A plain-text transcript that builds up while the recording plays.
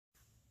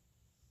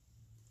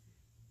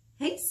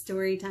Hey,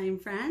 Storytime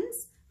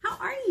friends. How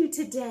are you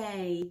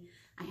today?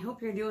 I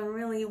hope you're doing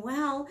really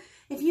well.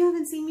 If you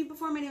haven't seen me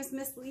before, my name is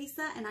Miss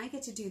Lisa, and I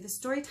get to do the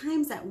story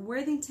times at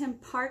Worthington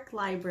Park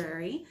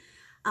Library.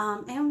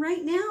 And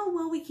right now,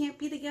 while we can't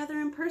be together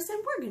in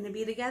person, we're going to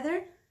be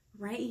together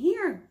right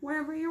here,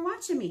 wherever you're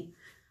watching me.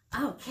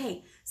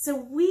 Okay, so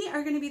we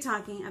are going to be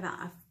talking about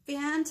a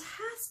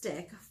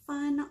fantastic,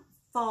 fun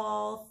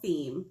fall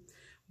theme.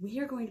 We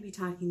are going to be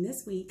talking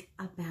this week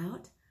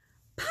about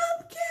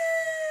pumpkins.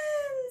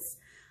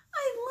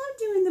 I love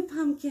doing the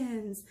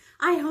pumpkins.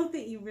 I hope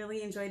that you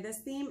really enjoyed this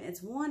theme.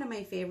 It's one of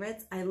my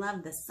favorites. I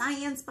love the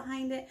science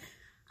behind it.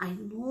 I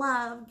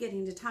love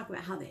getting to talk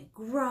about how they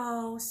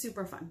grow.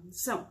 Super fun.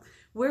 So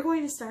we're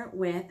going to start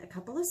with a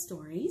couple of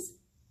stories,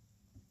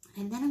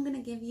 and then I'm going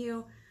to give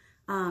you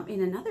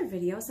in another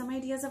video some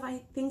ideas of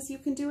things you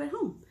can do at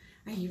home.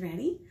 Are you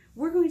ready?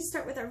 We're going to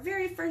start with our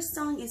very first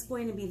song. Is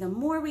going to be The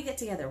More We Get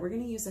Together. We're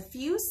going to use a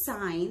few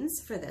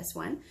signs for this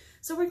one.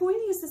 So we're going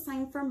to use the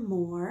sign for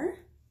more,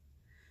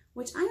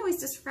 which I always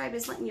describe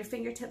as letting your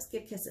fingertips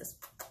give kisses.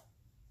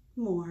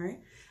 More.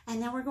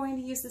 And then we're going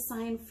to use the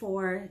sign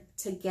for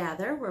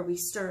together, where we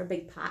stir a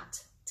big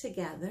pot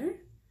together.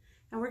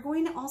 And we're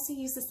going to also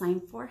use the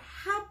sign for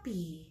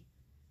happy.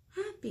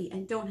 Happy.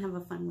 And don't have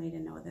a fun way to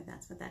know that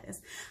that's what that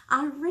is.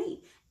 All right.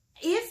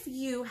 If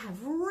you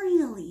have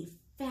really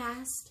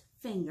fast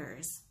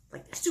fingers,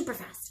 like they're super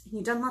fast, and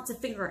you've done lots of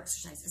finger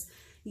exercises,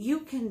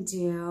 you can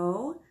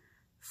do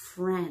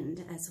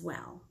friend as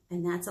well.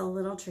 And that's a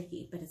little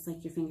tricky, but it's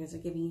like your fingers are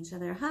giving each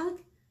other a hug,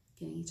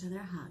 giving each other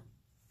a hug.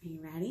 Are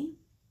you ready?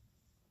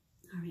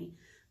 All right.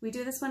 We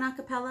do this one a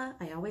cappella.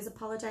 I always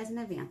apologize in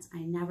advance.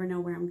 I never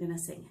know where I'm going to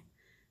sing it.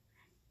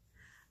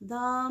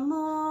 The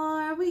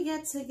more we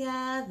get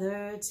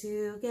together,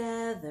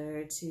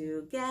 together,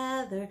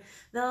 together,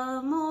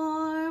 the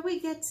more we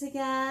get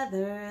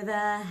together,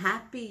 the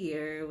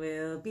happier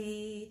we'll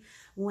be.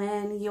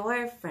 When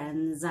your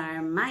friends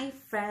are my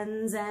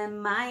friends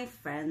and my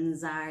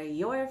friends are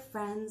your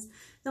friends,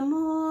 the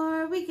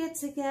more we get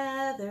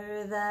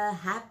together, the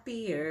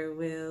happier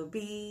we'll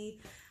be.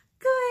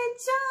 Good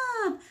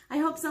job! I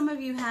hope some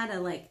of you had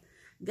a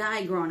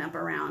guy growing up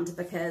around,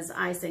 because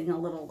I sing a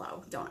little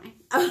low, don't I?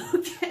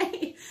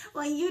 Okay,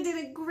 well, you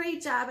did a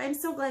great job. I'm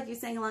so glad you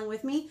sang along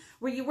with me.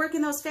 Were you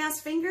working those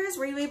fast fingers?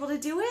 Were you able to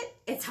do it?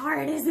 It's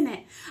hard, isn't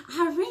it?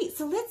 All right,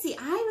 so let's see.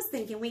 I was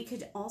thinking we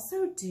could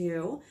also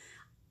do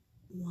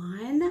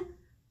one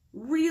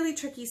really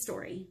tricky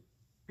story.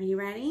 Are you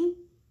ready?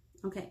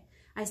 Okay,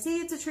 I say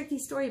it's a tricky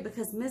story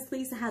because Miss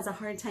Lisa has a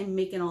hard time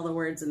making all the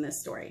words in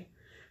this story.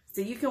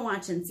 So you can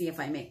watch and see if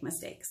I make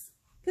mistakes,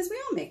 because we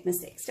all make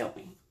mistakes, don't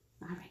we?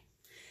 All right.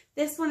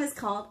 This one is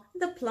called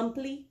The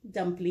Plumply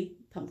Dumply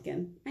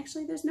Pumpkin.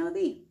 Actually, there's no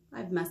 "the."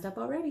 I've messed up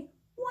already.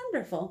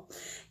 Wonderful.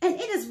 And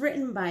it is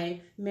written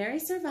by Mary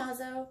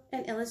Serfozo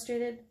and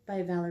illustrated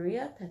by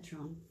Valeria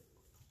Petron.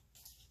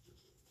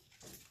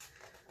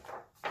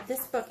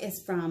 This book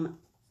is from,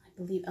 I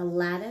believe,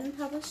 Aladdin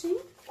Publishing.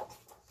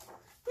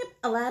 Yep,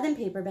 Aladdin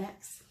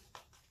Paperbacks.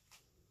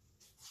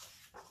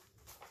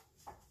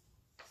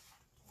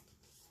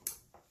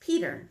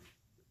 Peter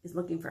is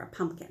looking for a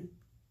pumpkin.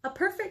 A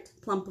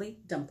perfect plumply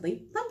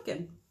dumply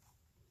pumpkin.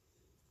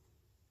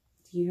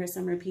 Do you hear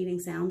some repeating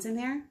sounds in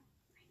there?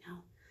 I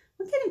know.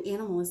 What kind of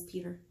animal is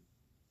Peter?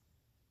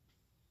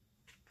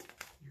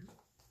 Yeah.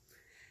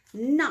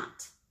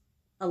 Not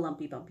a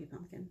lumpy bumpy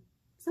pumpkin.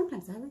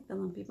 Sometimes I like the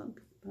lumpy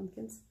bumpy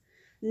pumpkins.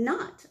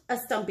 Not a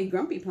stumpy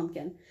grumpy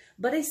pumpkin,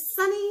 but a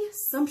sunny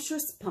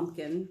sumptuous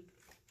pumpkin.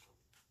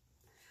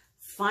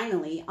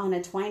 Finally, on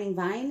a twining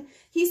vine,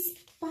 he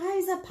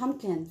spies a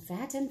pumpkin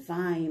fat and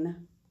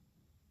fine.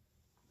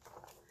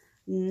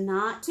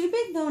 Not too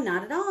big, though,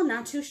 not at all.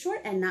 Not too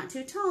short and not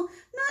too tall.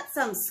 Not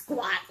some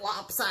squat,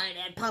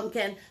 lopsided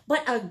pumpkin,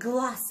 but a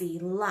glossy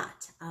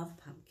lot of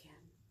pumpkin.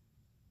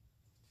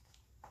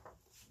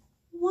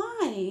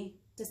 Why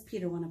does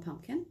Peter want a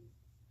pumpkin?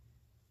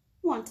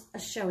 Want a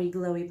showy,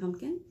 glowy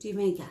pumpkin? Do you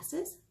have any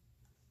guesses?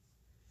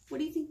 What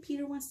do you think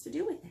Peter wants to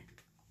do with it?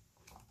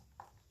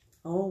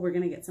 Oh, we're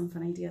going to get some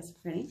fun ideas.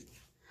 Ready?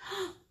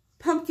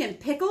 Pumpkin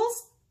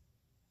pickles?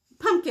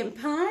 Pumpkin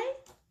pie?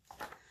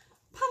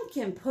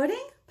 Pumpkin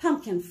pudding,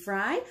 pumpkin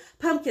fry,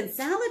 pumpkin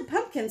salad,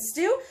 pumpkin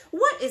stew.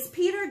 What is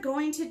Peter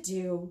going to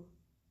do?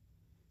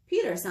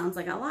 Peter sounds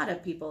like a lot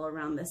of people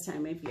around this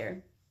time of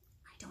year.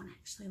 I don't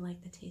actually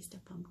like the taste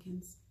of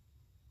pumpkins,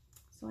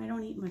 so I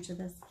don't eat much of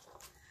this.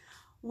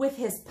 With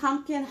his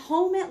pumpkin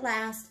home at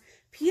last,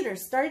 Peter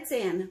starts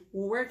in,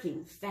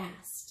 working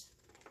fast.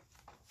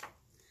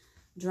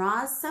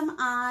 Draws some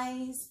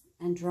eyes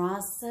and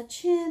draws a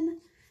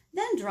chin,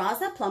 then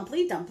draws a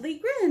plumply dumply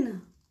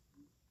grin.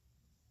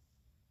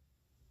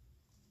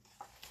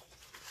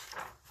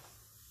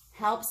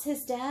 Helps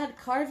his dad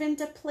carve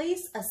into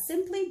place a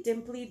simply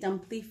dimply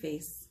dumply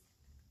face.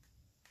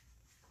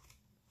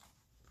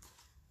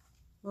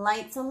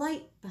 Lights a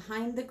light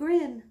behind the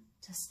grin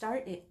to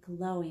start it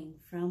glowing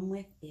from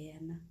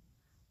within.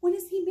 What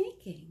is he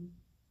making?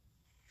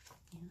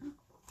 Yeah.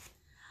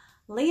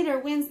 later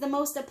wins the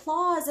most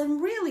applause,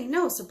 and really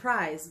no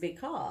surprise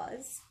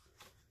because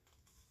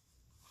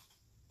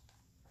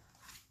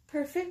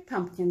perfect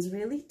pumpkins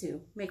really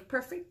do make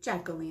perfect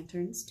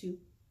jack-o'-lanterns too.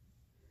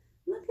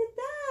 Look at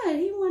that.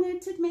 He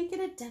wanted to make it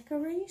a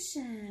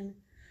decoration.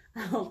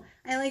 Oh,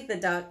 I like the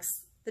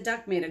ducks. The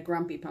duck made a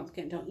grumpy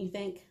pumpkin, don't you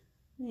think?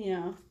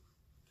 Yeah.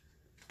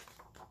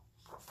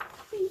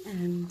 The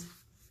end.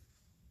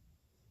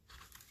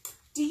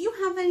 Do you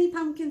have any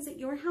pumpkins at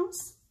your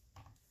house?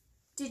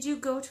 Did you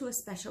go to a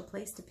special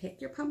place to pick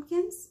your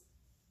pumpkins?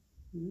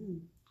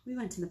 We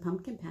went to the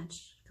pumpkin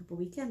patch a couple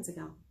weekends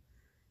ago.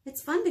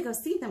 It's fun to go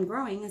see them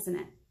growing, isn't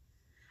it?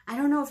 I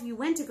don't know if you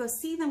went to go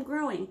see them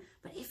growing,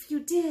 but if you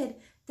did,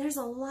 there's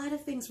a lot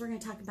of things we're going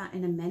to talk about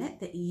in a minute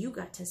that you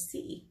got to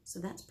see. So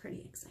that's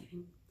pretty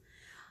exciting.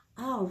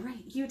 All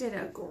right, you did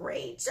a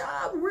great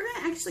job. We're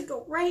going to actually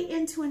go right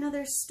into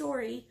another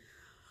story.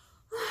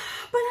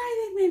 But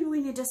I think maybe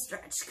we need to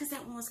stretch because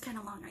that one was kind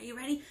of long. Are you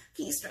ready?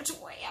 Can you stretch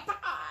way up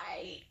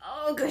high?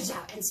 Oh, good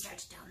job. And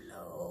stretch down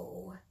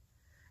low.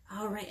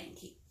 All right, and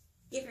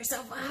give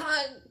yourself a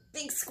hug.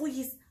 Big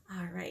squeeze.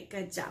 All right,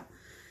 good job.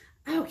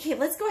 Okay,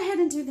 let's go ahead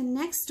and do the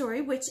next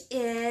story, which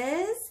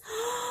is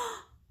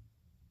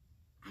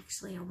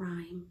actually a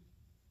rhyme.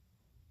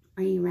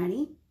 Are you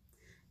ready?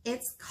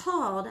 It's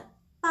called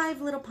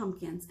 5 Little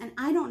Pumpkins. And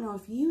I don't know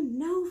if you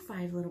know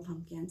 5 Little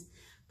Pumpkins,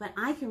 but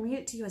I can read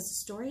it to you as a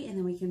story and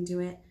then we can do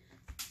it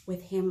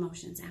with hand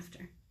motions after.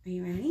 Are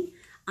you ready?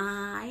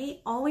 I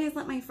always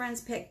let my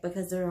friends pick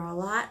because there are a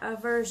lot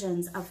of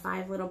versions of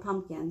 5 Little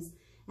Pumpkins.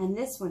 And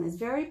this one is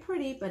very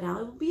pretty, but I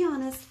will be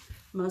honest,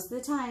 most of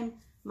the time,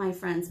 my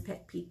friends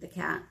pick Pete the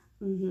Cat.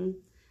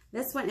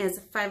 This one is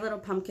 5 Little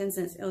Pumpkins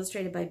and it's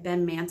illustrated by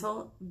Ben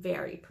Mantle.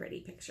 Very pretty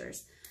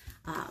pictures.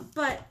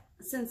 But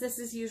since this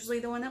is usually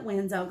the one that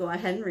wins, I'll go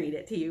ahead and read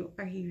it to you.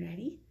 Are you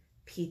ready?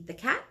 Pete the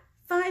Cat,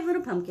 5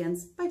 Little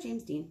Pumpkins by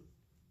James Dean.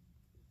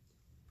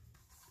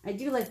 I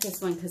do like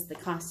this one because the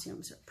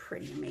costumes are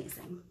pretty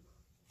amazing.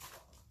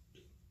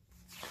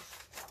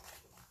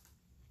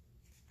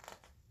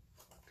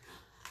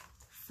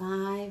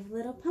 Five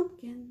little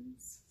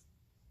pumpkins.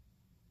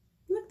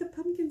 Look, the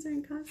pumpkins are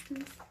in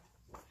costumes.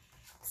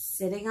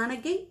 Sitting on a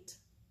gate.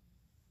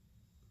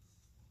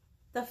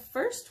 The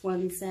first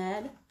one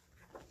said,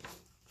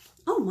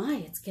 "Oh my,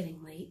 it's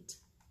getting late."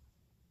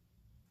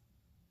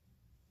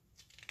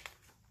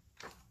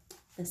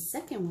 The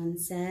second one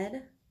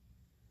said,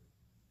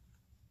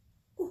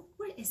 "Oh,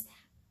 what is that?"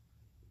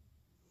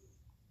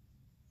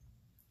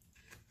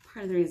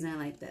 Part of the reason I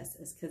like this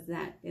is because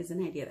that is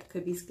an idea that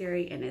could be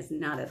scary and is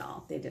not at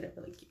all. They did it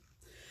really cute.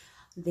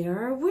 "There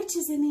are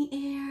witches in the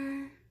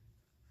air."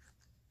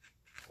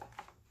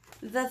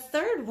 The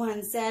third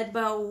one said,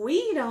 "But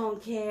we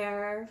don't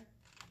care."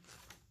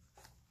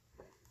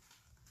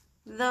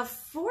 The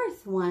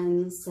fourth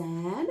one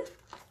said,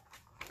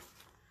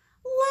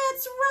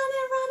 "Let's run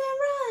and run and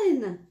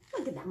run."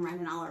 Look at them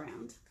running all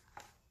around.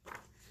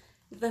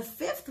 The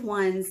fifth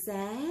one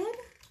said,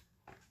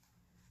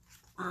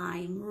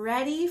 "I'm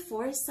ready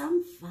for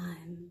some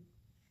fun."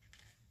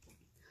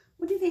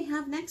 What do they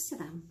have next to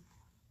them?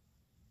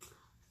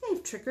 They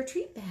have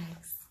trick-or-treat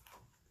bags.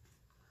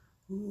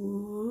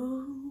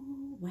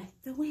 Ooh,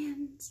 went the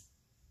wind.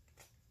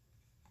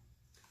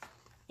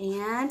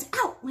 And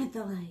out went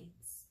the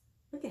lights.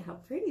 Look at how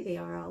pretty they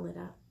are all lit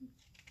up.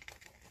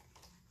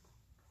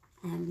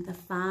 And the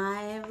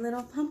 5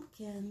 little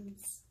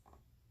pumpkins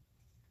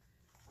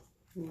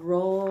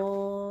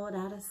rolled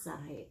out of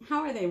sight.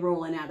 How are they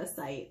rolling out of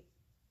sight?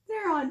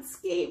 They're on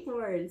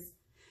skateboards.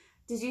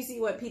 Did you see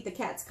what Pete the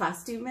Cat's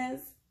costume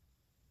is?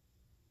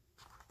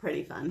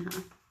 Pretty fun,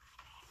 huh?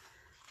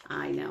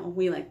 I know.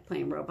 We like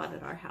playing robot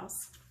at our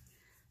house.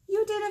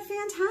 You did a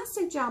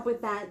fantastic job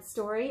with that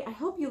story. I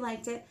hope you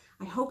liked it.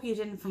 I hope you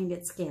didn't find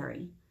it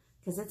scary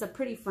because it's a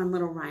pretty fun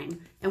little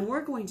rhyme. And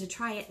we're going to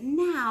try it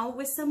now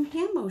with some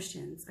hand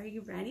motions. Are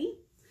you ready?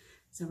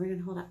 So we're going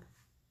to hold up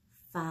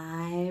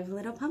 5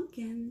 little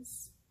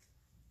pumpkins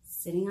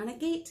sitting on a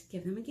gate.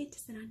 Give them a gate to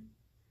sit on.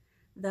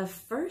 The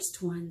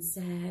first one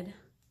said,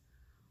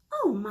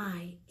 "Oh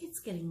my, it's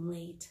getting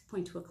late."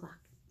 Point to a clock.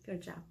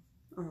 Good job.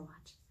 Or a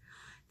watch.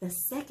 The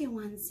second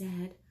one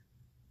said,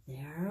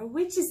 "There are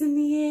witches in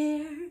the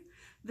air."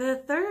 The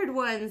third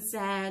one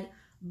said,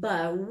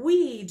 "But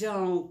we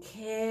don't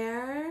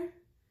care."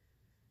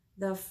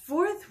 The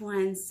fourth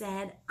one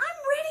said, "I'm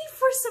ready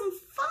for some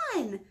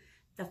fun."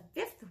 The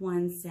fifth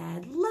one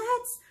said,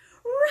 "Let's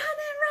run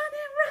and run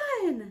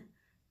and run."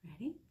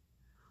 Ready?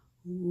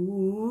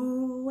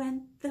 Ooh,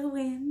 went the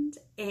wind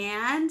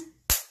and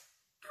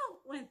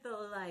out went the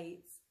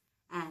lights.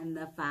 And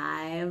the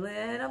 5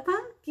 little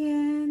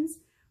pumpkins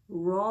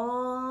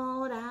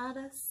rolled out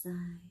of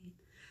sight.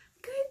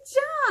 Good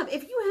job.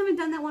 If you haven't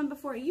done that one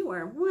before, you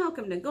are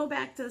welcome to go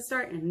back to the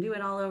start and do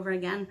it all over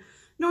again.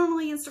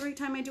 Normally in story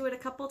time, I do it a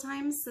couple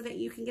times so that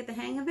you can get the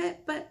hang of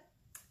it, but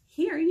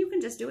here you can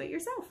just do it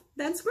yourself.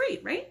 That's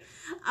great, right?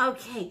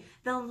 Okay,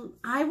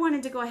 I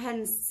wanted to go ahead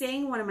and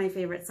sing one of my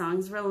favorite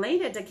songs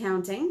related to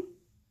counting.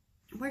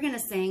 We're going to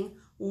sing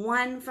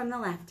One from the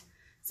Left.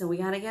 So So we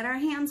got to get our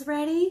hands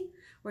ready.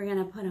 We're going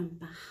to put them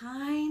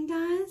behind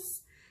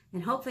us.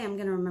 And hopefully I'm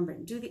going to remember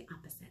to do the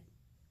opposite.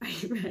 Are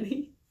you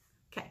ready?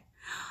 Okay.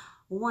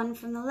 One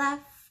from the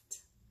left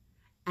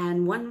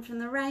and one from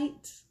the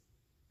right.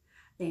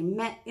 They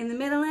met in the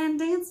middle and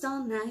danced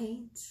all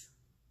night.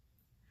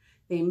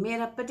 They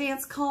made up a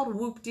dance called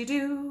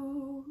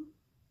Whoop-de-Doo.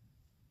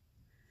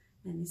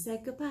 Then they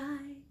said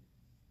goodbye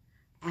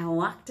and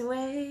walked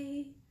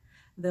away.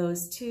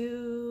 Those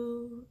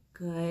two,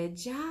 good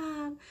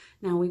job.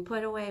 Now we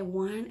put away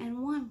one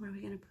and one. What are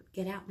we going to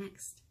get out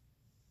next?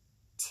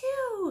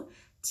 Two.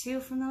 Two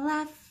from the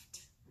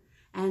left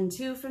and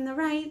two from the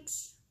right.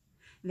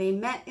 They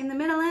met in the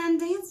middle and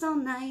danced all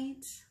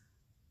night.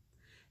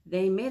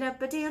 They made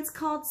up a dance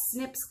called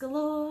Snips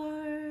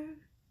Galore,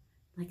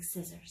 like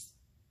scissors.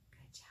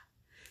 Good job.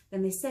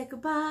 Then they said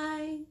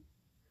goodbye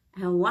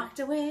and walked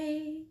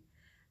away.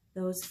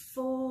 Those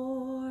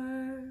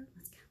four,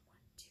 let's count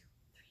 1, 2,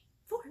 3,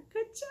 4.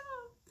 Good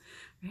job.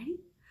 Ready?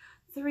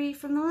 3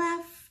 from the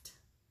left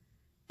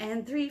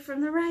and 3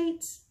 from the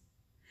right.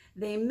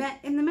 They met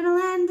in the middle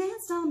and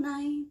danced all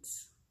night.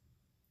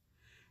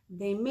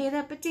 They made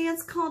up a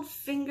dance called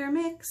Finger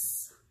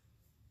Mix.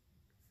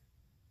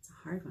 It's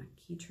a hard one.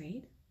 Can you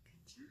trade?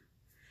 Good job.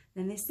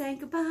 Then they said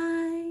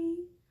goodbye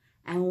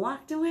and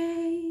walked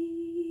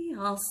away.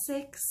 All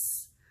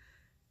 6.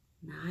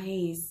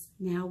 Nice.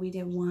 Now we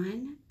did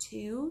 1,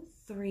 2,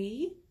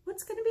 3.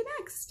 What's going to be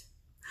next?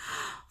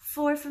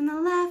 4 from the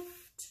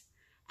left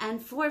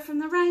and 4 from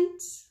the right.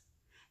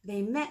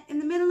 They met in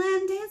the middle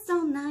and danced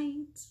all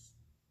night.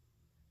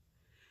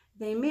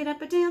 They made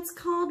up a dance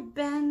called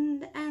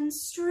Bend and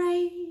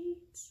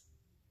Straight.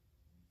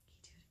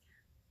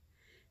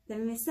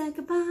 Then they said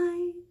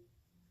goodbye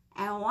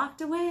and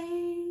walked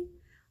away.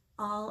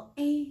 All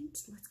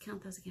 8. Let's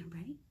count those again.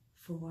 Ready?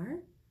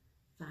 4,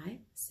 5,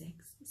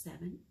 6,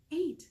 7,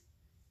 8.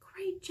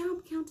 Great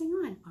job counting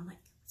on. All right,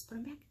 let's put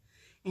them back.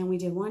 And we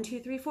did 1, 2,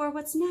 3, 4.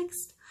 What's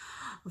next?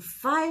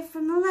 5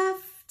 from the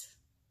left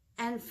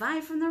and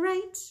 5 from the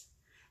right.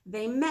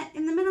 They met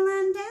in the middle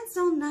and danced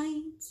all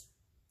night.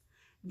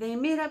 They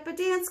made up a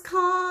dance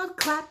called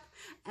Clap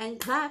and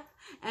Clap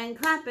and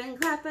Clap and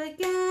Clap again.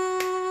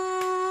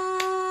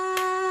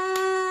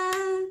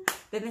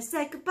 Then they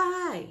said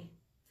goodbye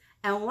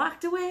and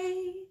walked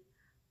away.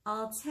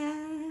 All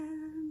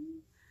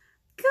 10.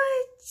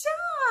 Good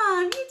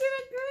job. You did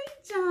a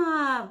great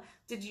job.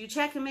 Did you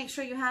check and make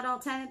sure you had all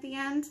 10 at the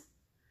end?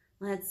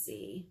 Let's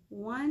see.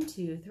 1,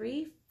 2,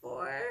 3,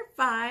 4,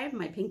 5.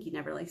 My pinky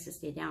never likes to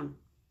stay down.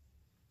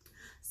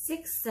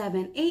 6,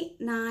 7,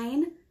 8,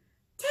 9,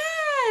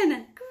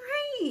 10.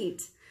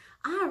 Great.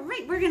 All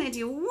right, we're going to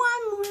do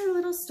one more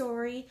little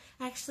story.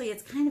 Actually,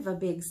 it's kind of a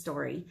big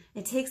story.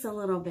 It takes a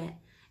little bit.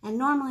 And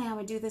normally I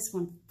would do this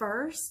one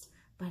first,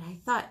 but I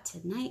thought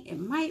tonight it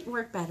might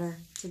work better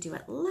to do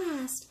it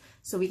last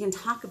so we can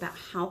talk about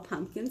how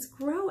pumpkins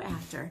grow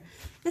after.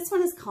 This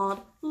one is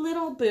called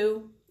Little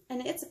Boo,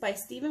 and it's by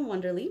Stephen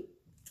Wunderli.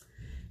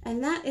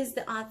 And that is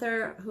the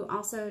author who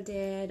also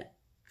did,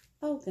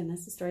 oh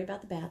goodness, the story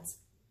about the bats.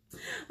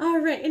 All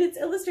right, and it's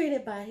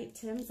illustrated by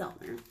Tim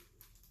Zeltner.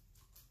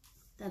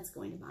 That's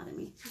going to bother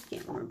me. I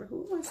can't remember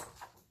who it was.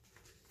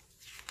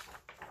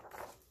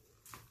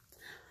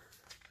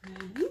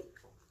 Ready?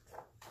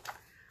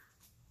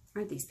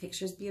 Aren't these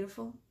pictures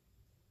beautiful?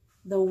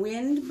 The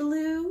wind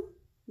blew,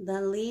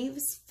 the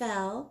leaves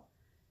fell,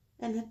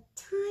 and a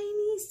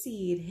tiny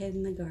seed hid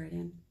in the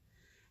garden.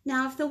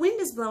 Now, if the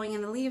wind is blowing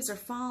and the leaves are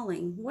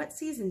falling, what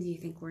season do you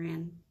think we're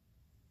in?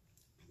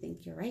 I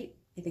think you're right.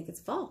 I think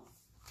it's fall.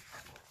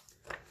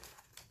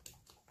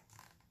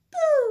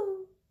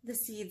 Boo! The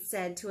seed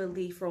said to a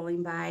leaf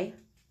rolling by.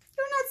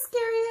 You're not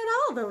scary at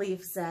all, the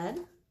leaf said.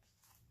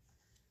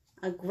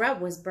 A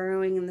grub was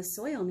burrowing in the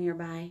soil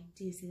nearby.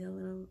 Do you see the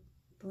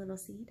little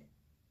seed?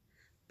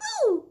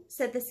 Boo!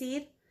 Said the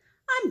seed.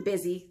 I'm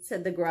busy,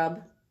 said the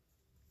grub.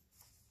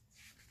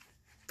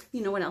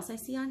 You know what else I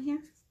see on here?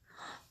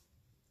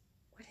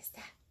 What is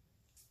that?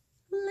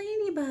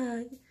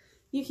 Ladybug.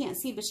 You can't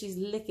see, but she's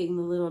licking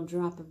the little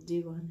drop of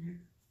dew on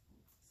her.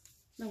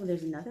 Oh,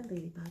 there's another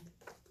ladybug.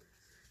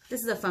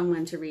 This is a fun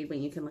one to read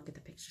when you can look at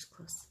the pictures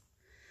close.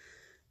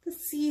 The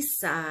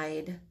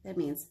seaside. That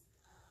means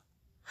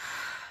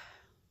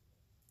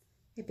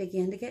it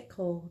began to get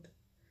cold.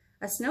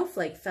 A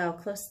snowflake fell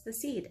close to the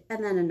seed,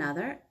 and then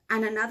another,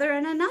 and another,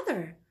 and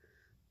another.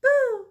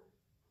 Boo!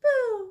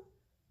 Boo!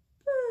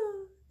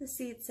 Boo! The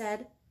seed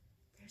said.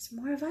 There's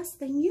more of us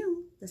than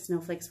you, the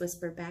snowflakes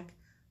whispered back.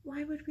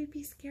 Why would we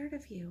be scared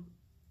of you?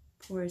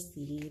 Poor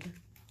seed.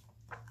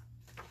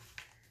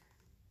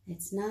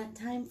 It's not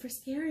time for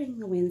scaring,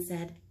 the wind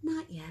said.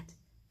 Not yet.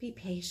 Be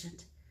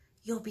patient.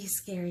 You'll be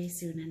scary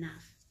soon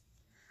enough.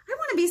 I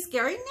want to be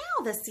scary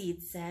now, the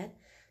seed said,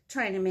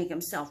 trying to make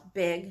himself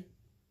big.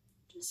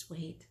 Just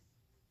wait,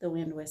 the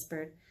wind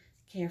whispered,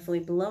 carefully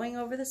blowing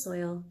over the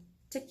soil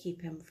to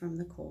keep him from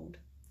the cold.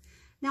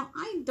 Now,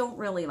 I don't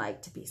really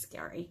like to be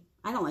scary.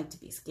 I don't like to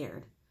be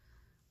scared.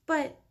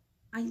 But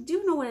I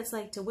do know what it's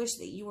like to wish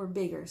that you were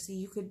bigger so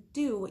you could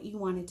do what you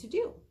wanted to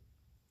do.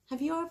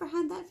 Have you ever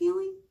had that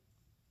feeling?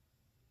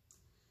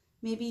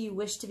 Maybe you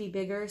wish to be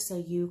bigger so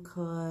you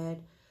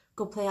could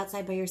go play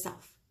outside by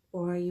yourself.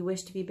 Or you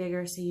wish to be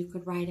bigger so you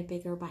could ride a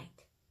bigger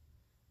bike.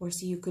 Or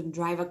so you could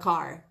drive a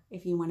car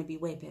if you want to be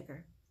way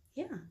bigger.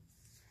 Yeah,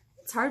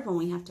 it's hard when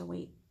we have to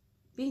wait.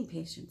 Being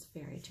patient is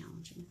very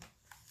challenging.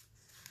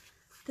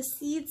 The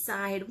seed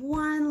sighed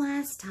one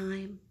last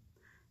time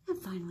and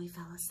finally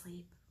fell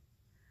asleep.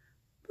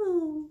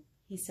 Boo,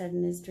 he said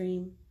in his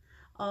dream.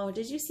 Oh,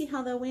 did you see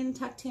how the wind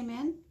tucked him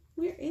in?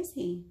 Where is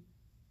he?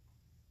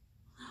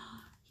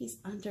 He's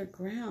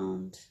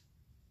underground.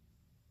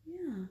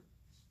 Yeah.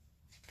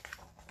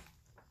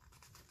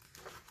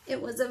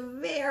 It was a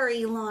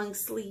very long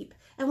sleep,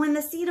 and when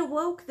the seed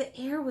awoke, the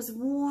air was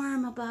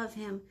warm above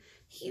him.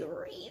 He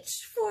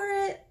reached for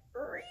it,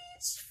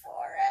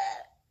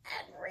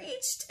 and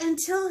reached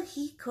until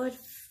he could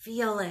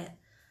feel it.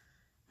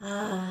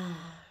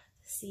 Ah,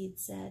 the seed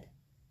said,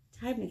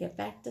 time to get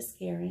back to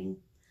scaring.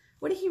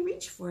 What did he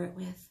reach for it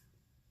with?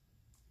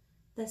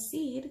 The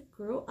seed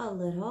grew a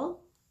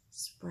little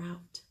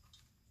sprout.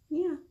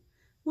 Yeah.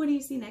 What do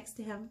you see next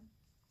to him?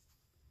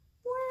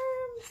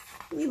 Worms.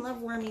 We love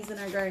wormies in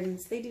our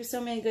gardens. They do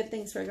so many good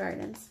things for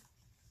gardens.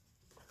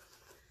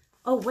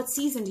 Oh, what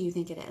season do you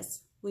think it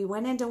is? We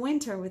went into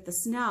winter with the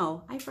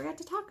snow. I forgot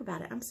to talk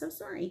about it. I'm so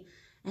sorry.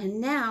 And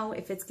now,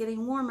 if it's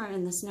getting warmer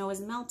and the snow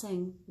is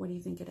melting, what do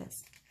you think it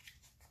is?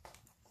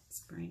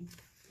 Spring.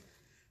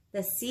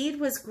 The seed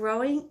was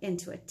growing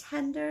into a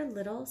tender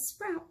little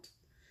sprout.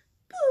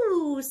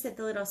 Boo, said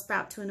the little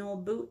sprout to an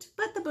old boot,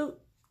 but the boot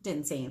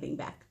didn't say anything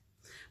back.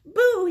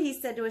 Boo, he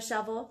said to a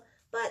shovel,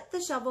 but the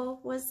shovel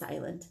was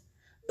silent.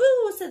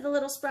 Boo, said the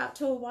little sprout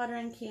to a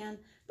watering can,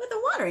 but the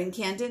watering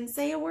can didn't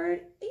say a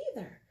word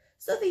either.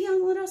 So the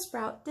young little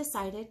sprout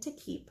decided to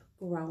keep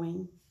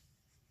growing.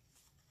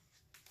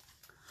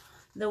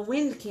 The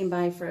wind came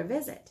by for a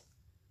visit.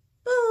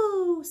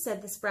 Boo,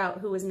 said the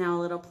sprout, who was now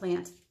a little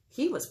plant.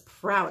 He was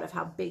proud of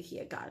how big he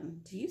had gotten.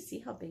 Do you see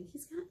how big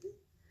he's gotten?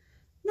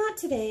 Not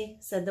today,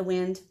 said the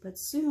wind, but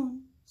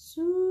soon,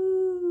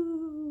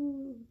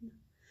 soon.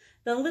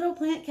 The little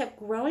plant kept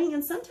growing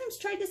and sometimes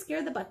tried to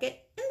scare the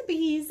bucket and the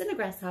bees and the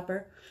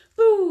grasshopper.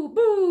 Boo,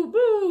 boo,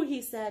 boo,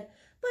 he said,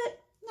 but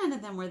none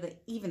of them were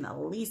even the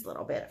least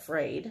little bit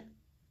afraid.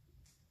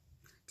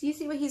 Do you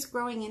see what he's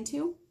growing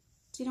into?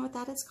 Do you know what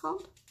that is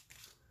called?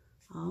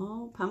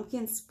 Oh,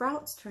 pumpkin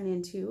sprouts turn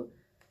into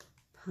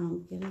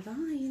pumpkin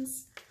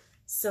vines.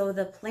 So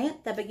the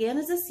plant that began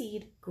as a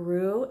seed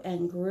grew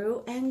and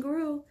grew and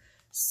grew.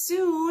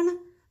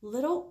 Soon,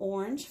 little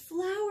orange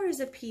flowers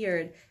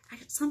appeared.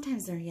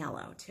 Sometimes they're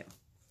yellow too.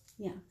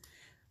 Yeah.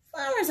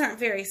 Flowers aren't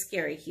very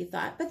scary, he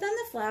thought, but then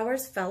the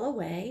flowers fell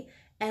away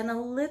and a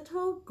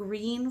little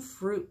green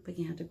fruit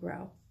began to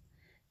grow.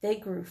 They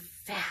grew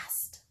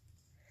fast.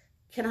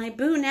 Can I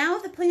boo now?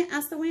 The plant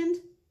asked the wind.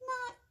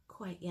 Not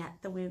quite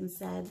yet, the wind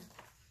said.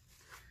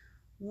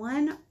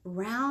 One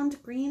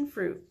round green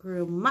fruit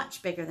grew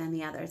much bigger than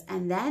the others,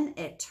 and then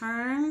it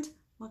turned,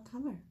 what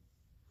color?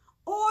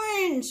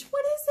 Orange!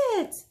 What is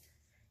it?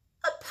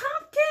 A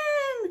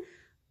pumpkin!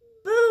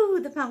 Boo,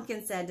 the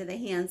pumpkin said to the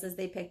hands as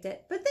they picked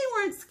it, but they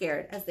weren't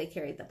scared as they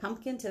carried the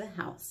pumpkin to the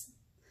house.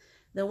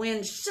 The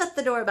wind shut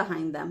the door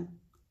behind them.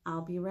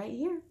 I'll be right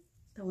here,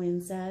 the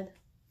wind said.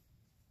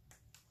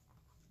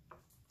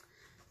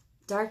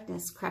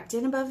 Darkness crept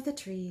in above the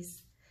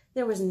trees.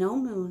 There was no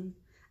moon.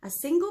 A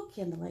single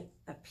candlelight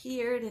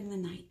appeared in the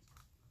night.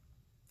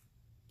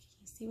 Can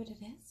you see what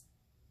it is?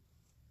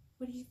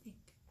 What do you think?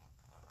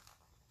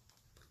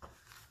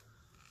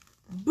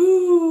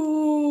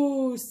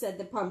 Boo, said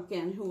the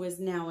pumpkin, who was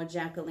now a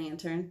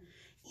jack-o'-lantern.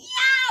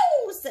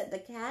 Yow, said the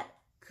cat.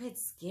 Good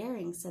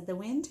scaring, said the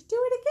wind. Do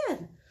it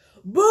again.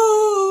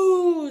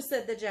 Boo,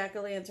 said the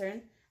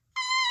jack-o'-lantern.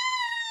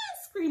 Ah,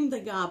 screamed the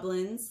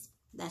goblins.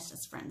 That's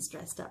just friends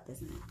dressed up,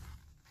 isn't it?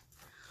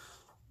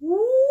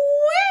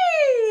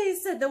 Whee,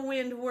 said the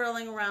wind,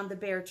 whirling around the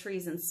bare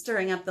trees and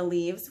stirring up the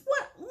leaves.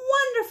 What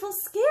wonderful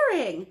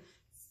scaring!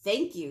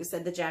 Thank you,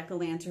 said the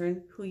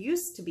jack-o'-lantern, who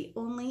used to be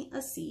only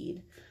a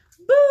seed.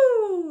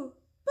 Boo!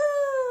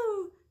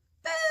 Boo!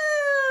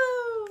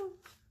 Boo!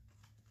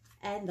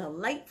 And the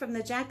light from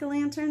the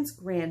jack-o'-lantern's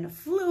grin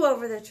flew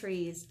over the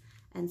trees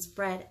and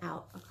spread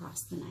out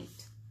across the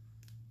night.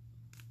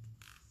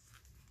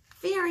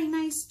 Very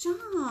nice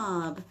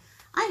job.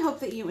 I hope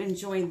that you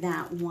enjoyed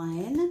that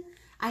one.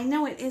 I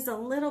know it is a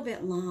little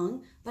bit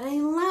long, but I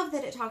love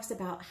that it talks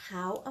about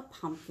how a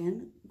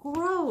pumpkin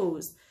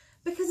grows,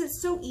 because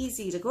it's so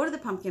easy to go to the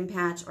pumpkin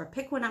patch or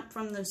pick one up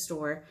from the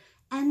store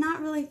and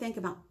not really think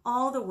about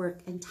all the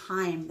work and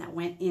time that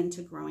went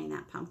into growing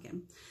that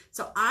pumpkin.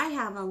 So I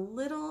have a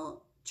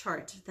little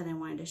chart that I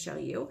wanted to show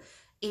you,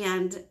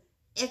 and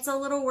it's a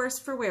little worse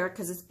for wear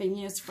because it's been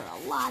used for a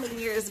lot of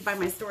years by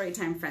my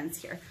Storytime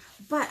friends here.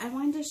 But I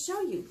wanted to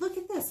show you, look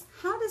at this.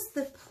 How does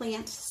the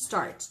plant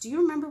start? Do you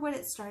remember what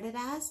it started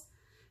as?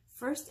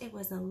 First, it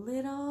was a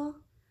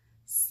little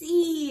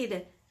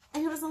seed.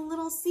 And it was a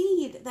little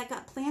seed that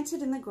got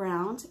planted in the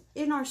ground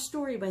in our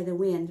story by the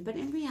wind, but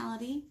in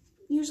reality,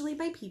 usually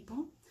by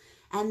people.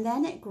 and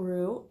then it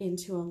grew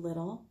into a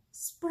little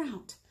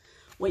sprout.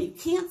 What you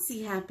can't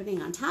see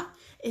happening on top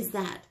is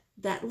that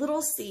that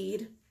little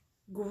seed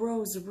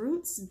grows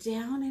roots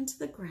down into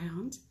the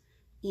ground,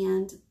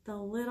 and the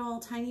little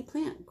tiny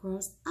plant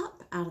grows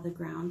up out of the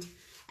ground.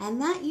 And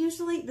that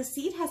usually, the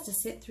seed has to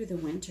sit through the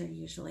winter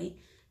usually,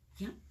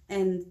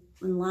 and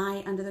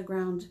lie under the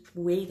ground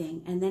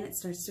waiting, and then it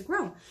starts to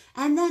grow.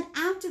 And then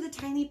after the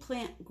tiny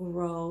plant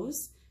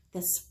grows,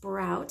 the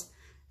sprout,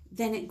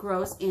 then it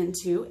grows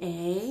into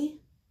a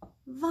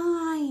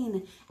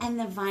vine, and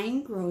the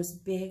vine grows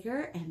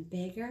bigger and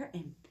bigger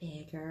and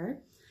bigger.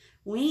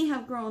 We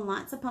have grown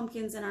lots of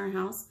pumpkins in our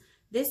house.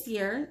 This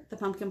year, the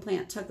pumpkin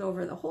plant took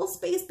over the whole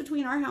space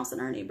between our house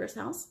and our neighbor's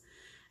house.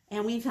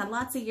 And we've had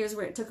lots of years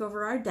where it took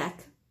over our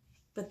deck,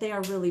 but they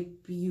are really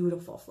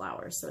beautiful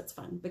flowers. So it's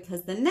fun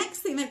because the next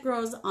thing that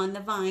grows on the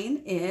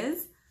vine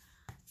is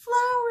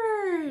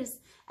flowers.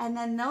 And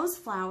then those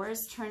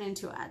flowers turn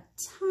into a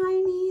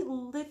tiny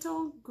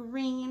little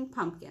green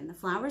pumpkin. The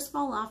flowers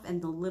fall off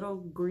and the little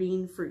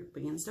green fruit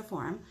begins to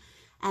form.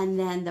 And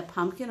then the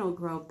pumpkin will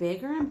grow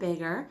bigger and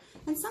bigger.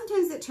 And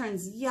sometimes it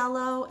turns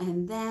yellow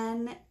and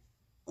then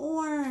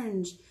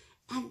orange.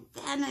 And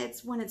then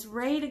when it's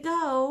ready to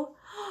go,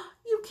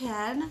 you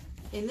can,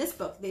 in this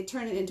book, they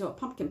turn it into a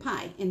pumpkin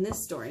pie in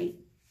this story.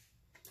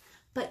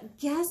 But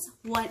guess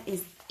what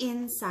is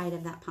inside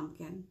of that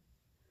pumpkin?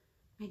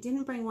 I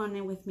didn't bring one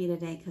in with me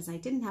today because I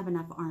didn't have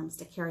enough arms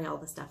to carry all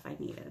the stuff I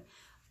needed.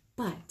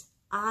 But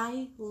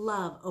I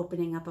love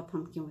opening up a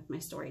pumpkin with my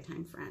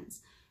Storytime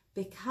friends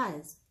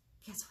because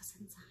guess what's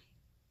inside?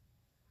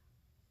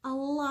 A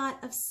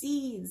lot of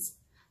seeds.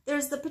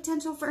 There's the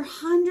potential for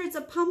hundreds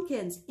of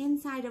pumpkins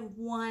inside of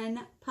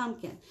one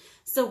pumpkin.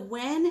 So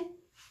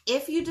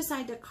if you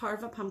decide to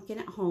carve a pumpkin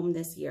at home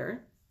this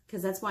year,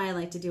 because that's why I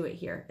like to do it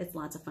here, it's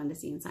lots of fun to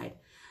see inside,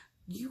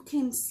 you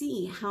can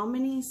see how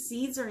many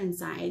seeds are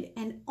inside.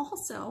 And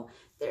also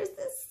there's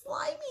this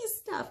slimy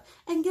stuff.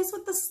 And guess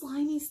what the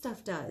slimy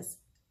stuff does?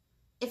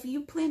 If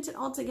you plant it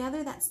all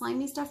together, that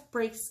slimy stuff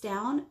breaks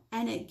down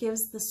and it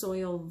gives the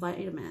soil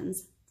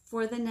vitamins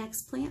for the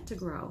next plant to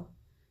grow.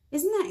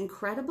 Isn't that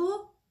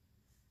incredible?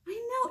 I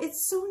know,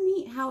 it's so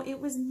neat how it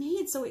was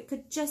made so it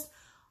could just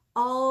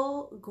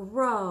all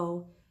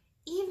grow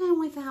even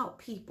without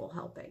people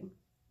helping.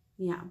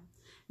 Yeah.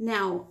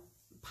 Now,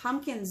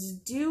 pumpkins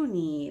do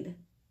need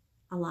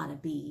a lot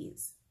of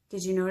bees.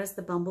 Did you notice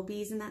the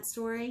bumblebees in that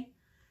story?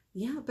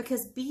 Yeah,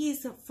 because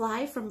bees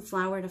fly from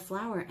flower to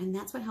flower, and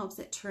that's what helps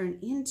it turn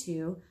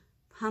into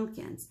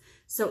pumpkins.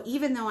 So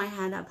even though I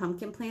had a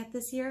pumpkin plant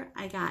this year,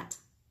 I got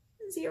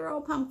 0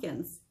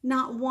 pumpkins.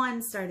 Not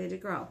one started to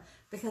grow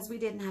because we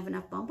didn't have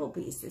enough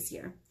bumblebees this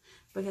year,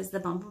 because the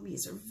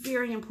bumblebees are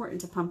very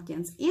important to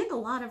pumpkins and a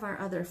lot of our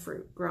other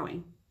fruit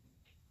growing.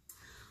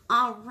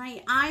 All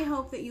right, I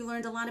hope that you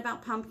learned a lot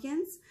about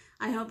pumpkins.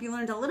 I hope you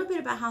learned a little bit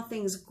about how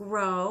things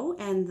grow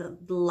and the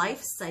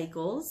life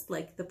cycles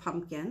like the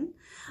pumpkin.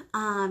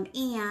 And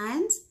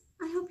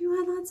I hope you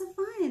had lots of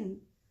fun.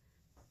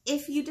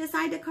 If you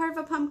decide to carve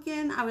a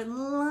pumpkin, I would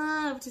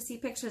love to see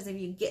pictures of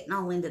you getting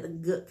all into the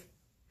gook.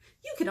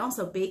 You could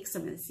also bake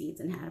some of the seeds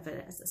and have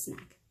it as a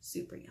snack.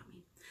 Super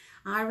yummy.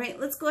 All right,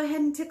 let's go ahead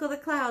and tickle the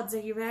clouds. Are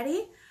you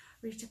ready?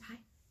 Reach up high.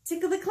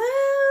 Tickle the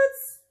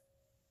clouds.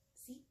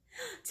 See?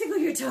 Tickle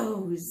your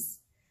toes.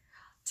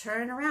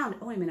 Turn around.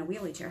 Oh, I'm in a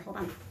wheelie chair. Hold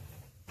on.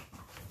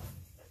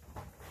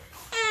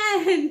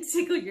 And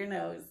tickle your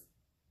nose.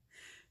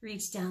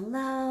 Reach down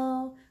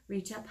low.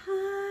 Reach up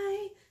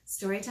high.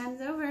 Story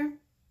time's over.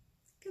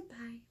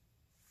 Goodbye.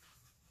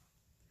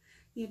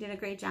 You did a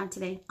great job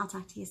today. I'll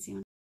talk to you soon.